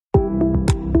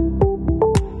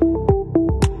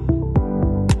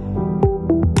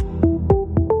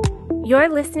You're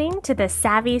listening to the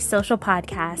Savvy Social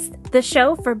Podcast, the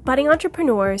show for budding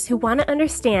entrepreneurs who want to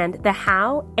understand the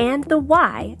how and the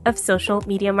why of social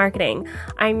media marketing.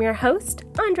 I'm your host,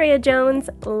 Andrea Jones.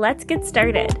 Let's get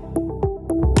started.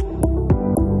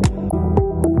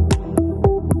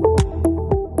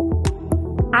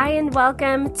 Hi, and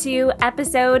welcome to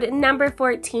episode number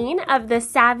 14 of the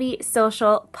Savvy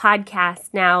Social Podcast.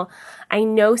 Now, I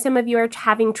know some of you are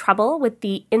having trouble with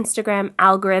the Instagram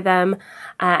algorithm.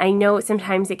 I know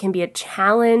sometimes it can be a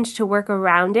challenge to work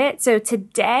around it. So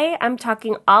today I'm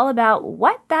talking all about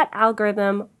what that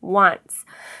algorithm wants.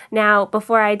 Now,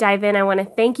 before I dive in, I want to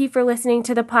thank you for listening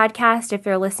to the podcast. If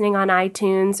you're listening on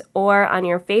iTunes or on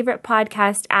your favorite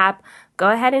podcast app, go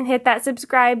ahead and hit that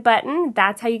subscribe button.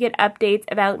 That's how you get updates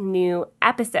about new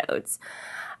episodes.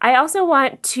 I also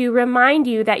want to remind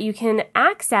you that you can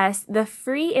access the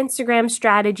free Instagram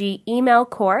strategy email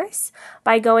course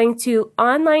by going to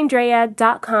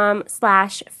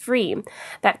onlinedrea.com/free.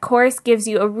 That course gives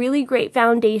you a really great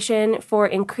foundation for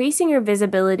increasing your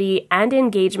visibility and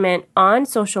engagement on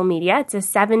social media. It's a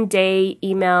 7-day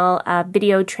email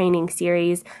video training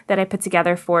series that I put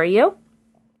together for you.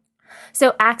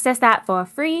 So access that for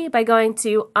free by going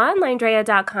to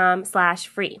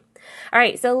onlinedrea.com/free. All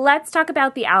right, so let's talk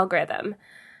about the algorithm.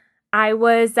 I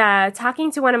was talking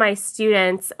to one of my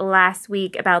students last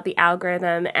week about the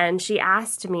algorithm, and she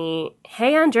asked me,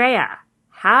 "Hey, Andrea,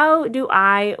 how do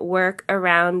I work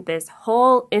around this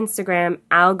whole Instagram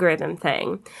algorithm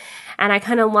thing?" And I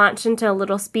kind of launched into a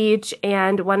little speech,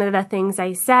 and one of the things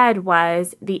I said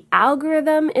was, the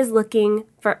algorithm is looking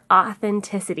for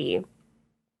authenticity.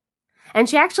 And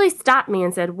she actually stopped me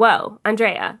and said, "Whoa,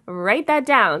 Andrea, write that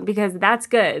down because that's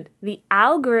good. The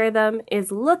algorithm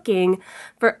is looking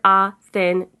for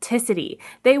authenticity.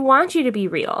 They want you to be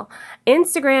real.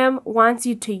 Instagram wants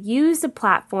you to use the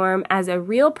platform as a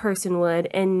real person would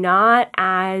and not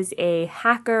as a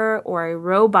hacker or a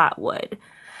robot would.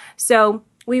 So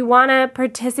we want to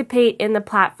participate in the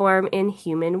platform in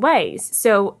human ways.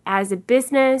 So as a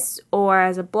business or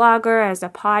as a blogger, as a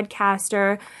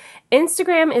podcaster,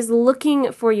 Instagram is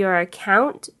looking for your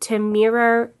account to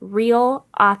mirror real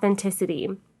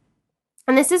authenticity.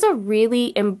 And this is a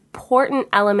really important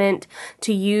element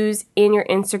to use in your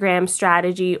Instagram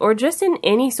strategy or just in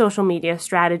any social media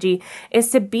strategy, is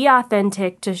to be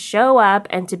authentic, to show up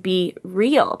and to be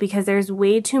real, because there's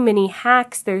way too many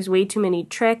hacks, there's way too many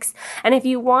tricks. And if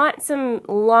you want some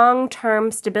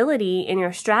long-term stability in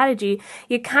your strategy,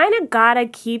 you kind of gotta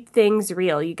keep things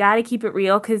real. You gotta keep it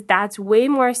real because that's way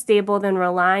more stable than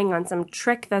relying on some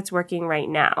trick that's working right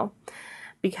now.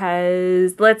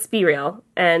 Because let's be real,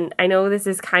 and I know this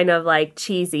is kind of like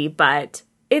cheesy, but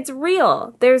it's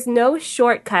real. There's no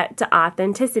shortcut to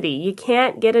authenticity. You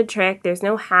can't get a trick. There's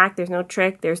no hack. There's no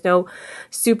trick. There's no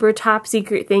super top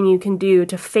secret thing you can do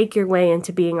to fake your way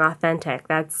into being authentic.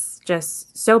 That's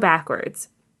just so backwards.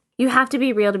 You have to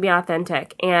be real to be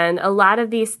authentic. And a lot of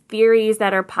these theories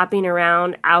that are popping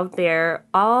around out there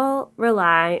all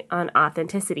rely on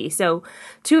authenticity. So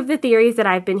 2 of the theories that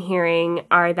I've been hearing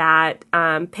are that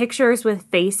pictures with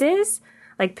faces,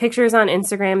 like pictures on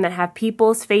Instagram that have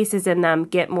people's faces in them,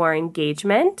 get more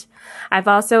engagement. I've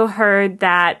also heard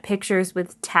that pictures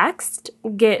with text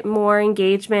get more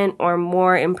engagement or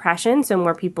more impressions, so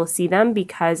more people see them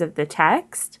because of the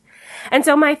text. And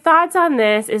so my thoughts on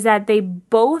this is that they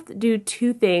both do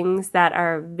 2 things that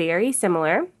are very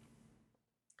similar.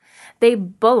 They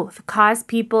both cause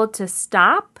people to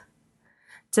stop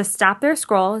their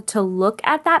scroll, to look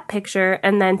at that picture,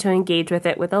 and then to engage with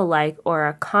it with a like or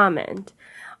a comment.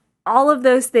 All of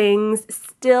those things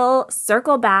still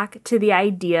circle back to the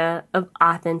idea of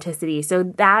authenticity. So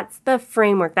that's the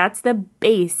framework, that's the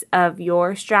base of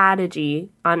your strategy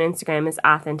on Instagram, is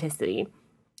authenticity.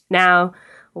 Now,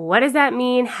 what does that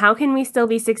mean? How can we still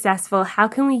be successful? How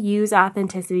can we use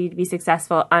authenticity to be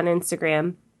successful on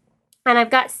Instagram? And I've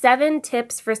got 7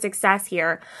 tips for success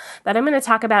here that I'm going to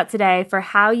talk about today for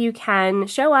how you can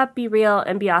show up, be real,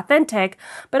 and be authentic,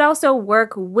 but also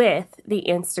work with the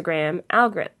Instagram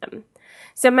algorithm.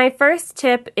 So my first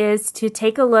tip is to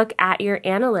take a look at your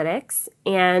analytics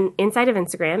and inside of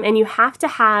Instagram, and you have to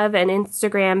have an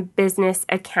Instagram business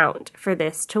account for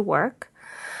this to work.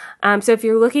 So if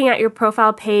you're looking at your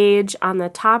profile page, on the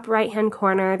top right-hand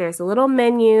corner, there's a little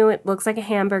menu. It looks like a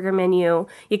hamburger menu.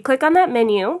 You click on that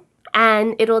menu,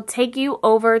 and it'll take you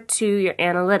over to your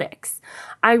analytics.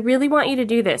 I really want you to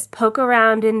do this. Poke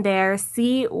around in there,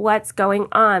 see what's going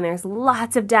on. There's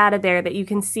lots of data there that you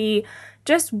can see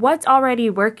just what's already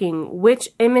working, which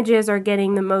images are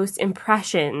getting the most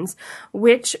impressions,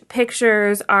 which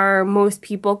pictures are most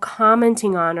people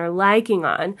commenting on or liking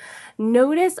on.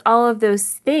 Notice all of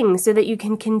those things so that you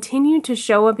can continue to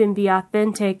show up and be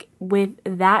authentic with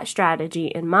that strategy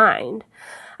in mind.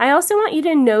 I also want you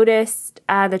to notice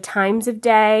the times of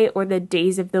day or the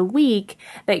days of the week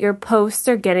that your posts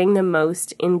are getting the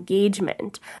most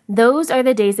engagement. Those are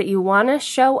the days that you want to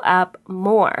show up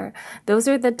more. Those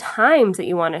are the times that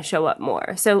you want to show up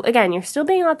more. So again, you're still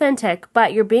being authentic,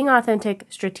 but you're being authentic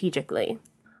strategically.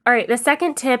 All right, the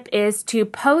second tip is to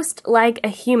post like a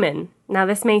human. Now,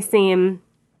 this may seem,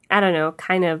 I don't know,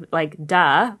 kind of like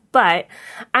duh, but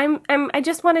I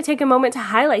just want to take a moment to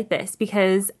highlight this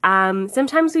because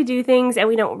sometimes we do things and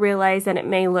we don't realize that it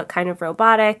may look kind of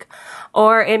robotic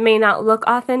or it may not look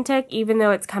authentic even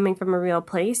though it's coming from a real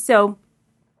place. So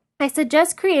I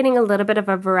suggest creating a little bit of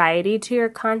a variety to your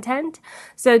content.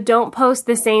 So don't post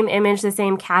the same image, the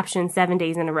same caption 7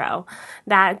 days in a row.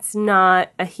 That's not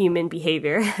a human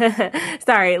behavior.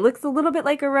 Sorry, it looks a little bit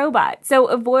like a robot. So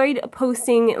avoid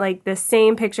posting like the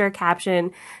same picture or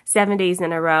caption 7 days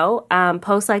in a row.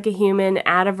 Post like a human,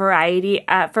 add a variety.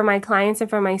 For my clients and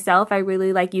for myself, I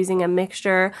really like using a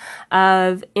mixture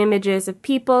of images of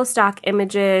people, stock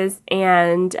images,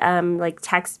 and like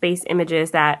text-based images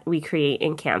that we create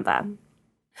in Canva.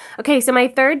 Okay, so my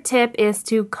third tip is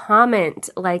to comment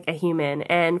like a human.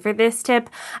 And for this tip,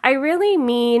 I really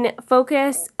mean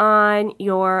focus on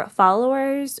your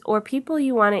followers or people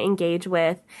you want to engage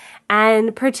with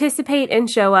and participate and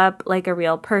show up like a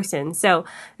real person. So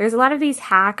there's a lot of these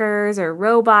hackers or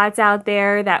robots out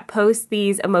there that post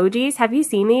these emojis. Have you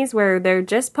seen these where they're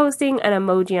just posting an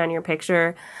emoji on your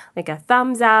picture, like a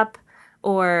thumbs up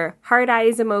or heart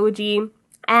eyes emoji?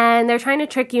 And they're trying to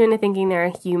trick you into thinking they're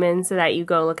a human so that you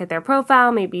go look at their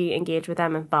profile, maybe engage with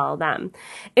them and follow them.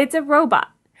 It's a robot.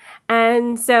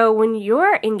 And so when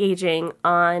you're engaging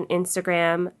on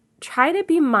Instagram, try to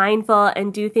be mindful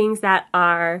and do things that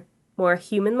are more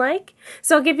human-like.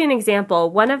 So I'll give you an example.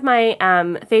 One of my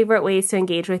favorite ways to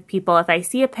engage with people, if I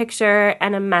see a picture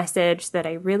and a message that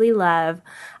I really love,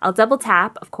 I'll double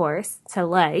tap, of course, to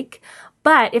like.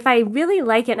 But if I really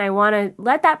like it and I want to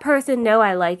let that person know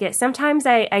I like it, sometimes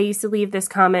I used to leave this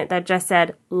comment that just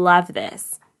said, love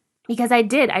this. Because I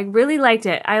did. I really liked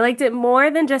it. I liked it more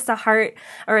than just a heart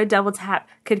or a double tap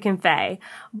could convey.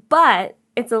 But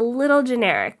it's a little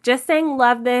generic. Just saying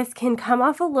love this can come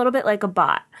off a little bit like a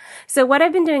bot. So what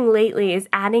I've been doing lately is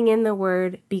adding in the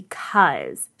word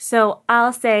because. So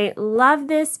I'll say love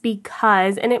this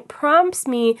because, and it prompts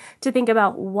me to think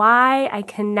about why I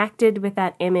connected with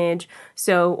that image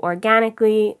so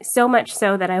organically, so much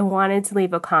so that I wanted to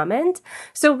leave a comment.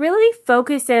 So really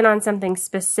focus in on something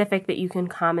specific that you can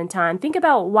comment on. Think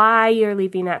about why you're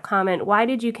leaving that comment. Why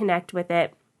did you connect with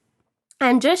it?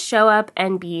 And just show up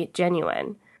and be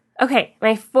genuine. Okay,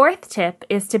 my fourth tip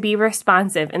is to be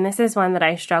responsive. And this is one that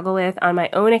I struggle with on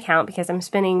my own account because I'm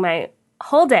spending my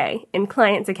whole day in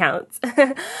clients' accounts.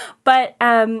 But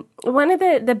one of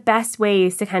the best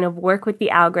ways to kind of work with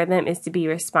the algorithm is to be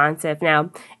responsive.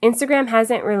 Now, Instagram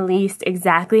hasn't released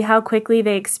exactly how quickly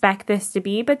they expect this to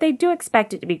be, but they do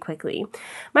expect it to be quickly.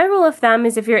 My rule of thumb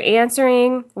is if you're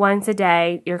answering once a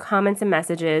day, your comments and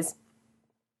messages,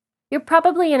 you're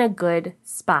probably in a good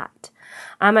spot.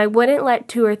 I wouldn't let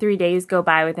 2 or 3 days go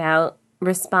by without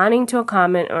responding to a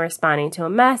comment or responding to a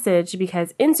message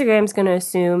because Instagram's going to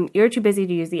assume you're too busy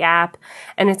to use the app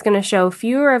and it's going to show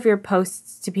fewer of your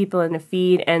posts to people in the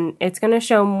feed and it's going to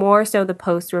show more so the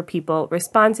posts where people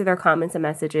respond to their comments and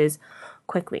messages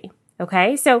quickly.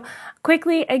 Okay, so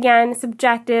quickly, again,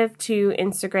 subjective to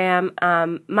Instagram.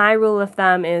 My rule of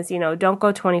thumb is, don't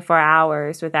go 24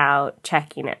 hours without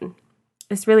checking in.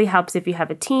 This really helps if you have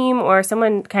a team or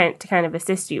someone to kind of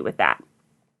assist you with that.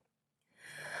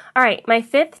 All right, my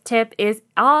fifth tip is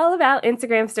all about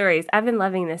Instagram stories. I've been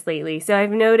loving this lately. So I've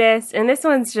noticed, and this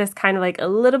one's just kind of like a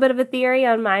little bit of a theory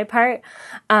on my part.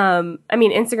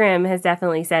 Instagram has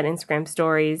definitely said Instagram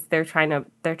stories. They're trying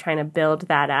to build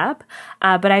that up.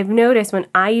 But I've noticed when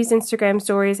I use Instagram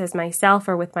stories as myself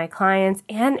or with my clients,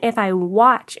 and if I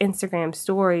watch Instagram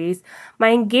stories, my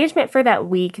engagement for that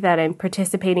week that I'm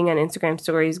participating in Instagram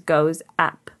stories goes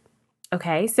up.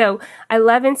 Okay, so I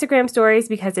love Instagram stories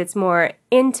because it's more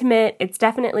intimate. It's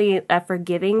definitely a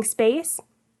forgiving space.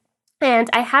 And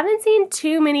I haven't seen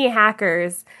too many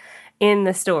hackers in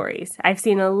the stories. I've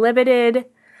seen a limited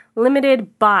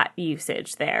bot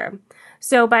usage there.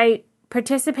 So by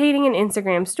participating in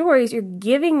Instagram stories, you're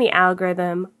giving the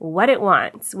algorithm what it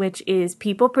wants, which is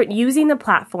people using the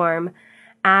platform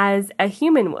as a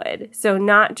human would. So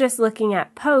not just looking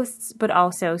at posts, but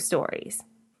also stories.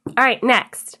 All right,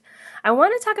 next, I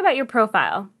want to talk about your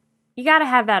profile. You got to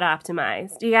have that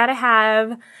optimized. You got to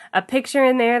have a picture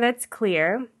in there that's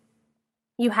clear.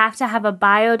 You have to have a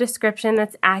bio description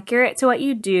that's accurate to what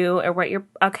you do or what your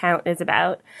account is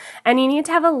about. And you need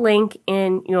to have a link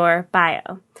in your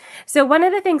bio. So one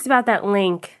of the things about that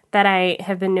link that I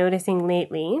have been noticing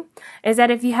lately is that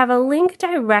if you have a link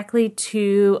directly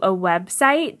to a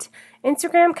website,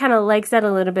 Instagram kind of likes that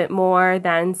a little bit more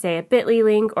than, say, a Bitly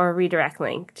link or a redirect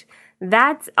link.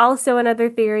 That's also another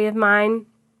theory of mine.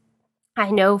 I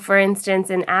know, for instance,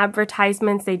 in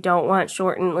advertisements, they don't want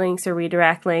shortened links or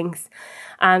redirect links.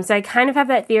 So I kind of have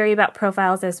that theory about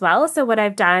profiles as well. So what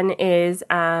I've done is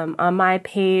on my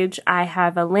page, I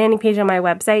have a landing page on my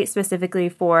website specifically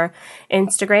for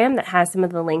Instagram that has some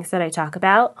of the links that I talk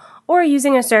about, or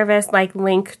using a service like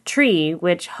Linktree,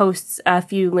 which hosts a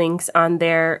few links on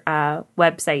their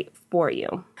website for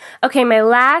you. Okay, my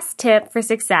last tip for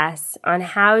success on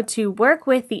how to work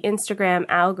with the Instagram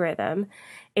algorithm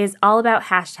is all about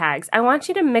hashtags. I want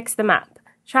you to mix them up.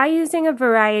 Try using a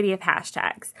variety of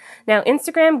hashtags. Now,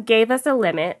 Instagram gave us a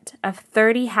limit of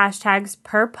 30 hashtags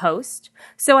per post,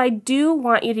 so I do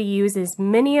want you to use as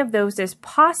many of those as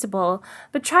possible,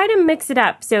 but try to mix it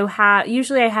up. So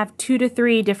usually I have 2 to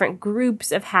 3 different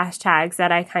groups of hashtags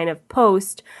that I kind of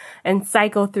post and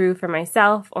cycle through for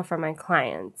myself or for my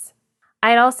clients.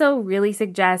 I'd also really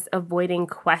suggest avoiding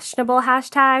questionable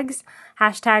hashtags.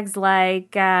 Hashtags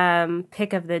like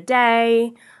pick of the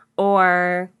day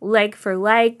or like for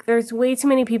like. There's way too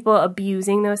many people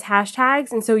abusing those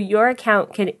hashtags, and so your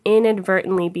account could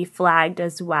inadvertently be flagged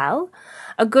as well.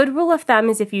 A good rule of thumb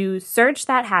is if you search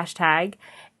that hashtag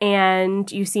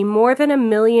and you see more than 1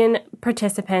 million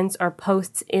participants or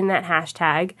posts in that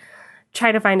hashtag,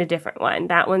 try to find a different one.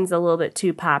 That one's a little bit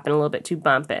too poppin', a little bit too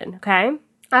bumpin', okay?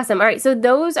 Awesome. All right. So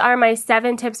those are my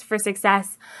 7 tips for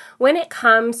success when it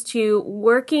comes to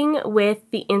working with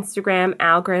the Instagram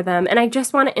algorithm. And I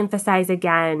just want to emphasize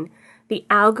again, the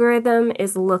algorithm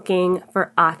is looking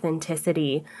for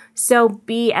authenticity. So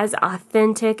be as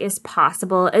authentic as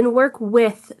possible and work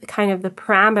with kind of the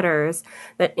parameters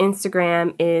that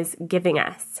Instagram is giving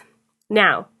us.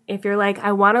 Now, if you're like,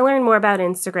 I want to learn more about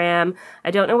Instagram,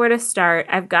 I don't know where to start,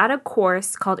 I've got a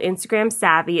course called Instagram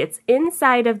Savvy. It's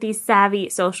inside of the Savvy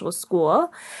Social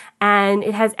School, and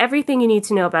it has everything you need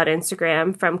to know about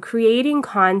Instagram, from creating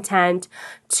content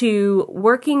to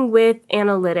working with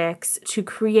analytics to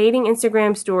creating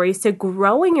Instagram stories to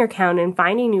growing your account and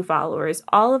finding new followers,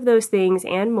 all of those things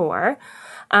and more.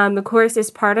 The course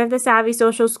is part of the Savvy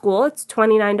Social School. It's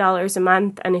 $29 a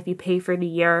month, and if you pay for the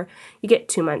year, you get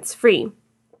 2 months free.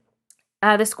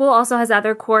 The school also has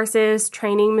other courses,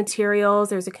 training materials.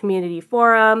 There's a community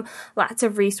forum, lots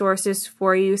of resources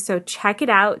for you. So check it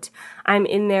out. I'm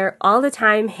in there all the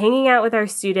time, hanging out with our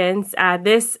students.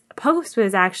 This post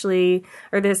was actually,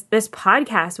 or this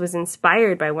podcast was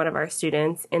inspired by one of our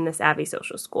students in the Savvy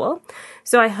Social School.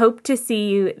 So I hope to see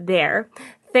you there.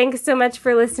 Thanks so much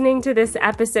for listening to this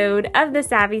episode of the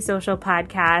Savvy Social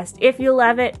Podcast. If you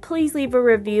love it, please leave a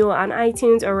review on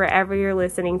iTunes or wherever you're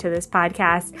listening to this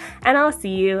podcast, and I'll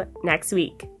see you next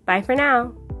week. Bye for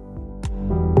now.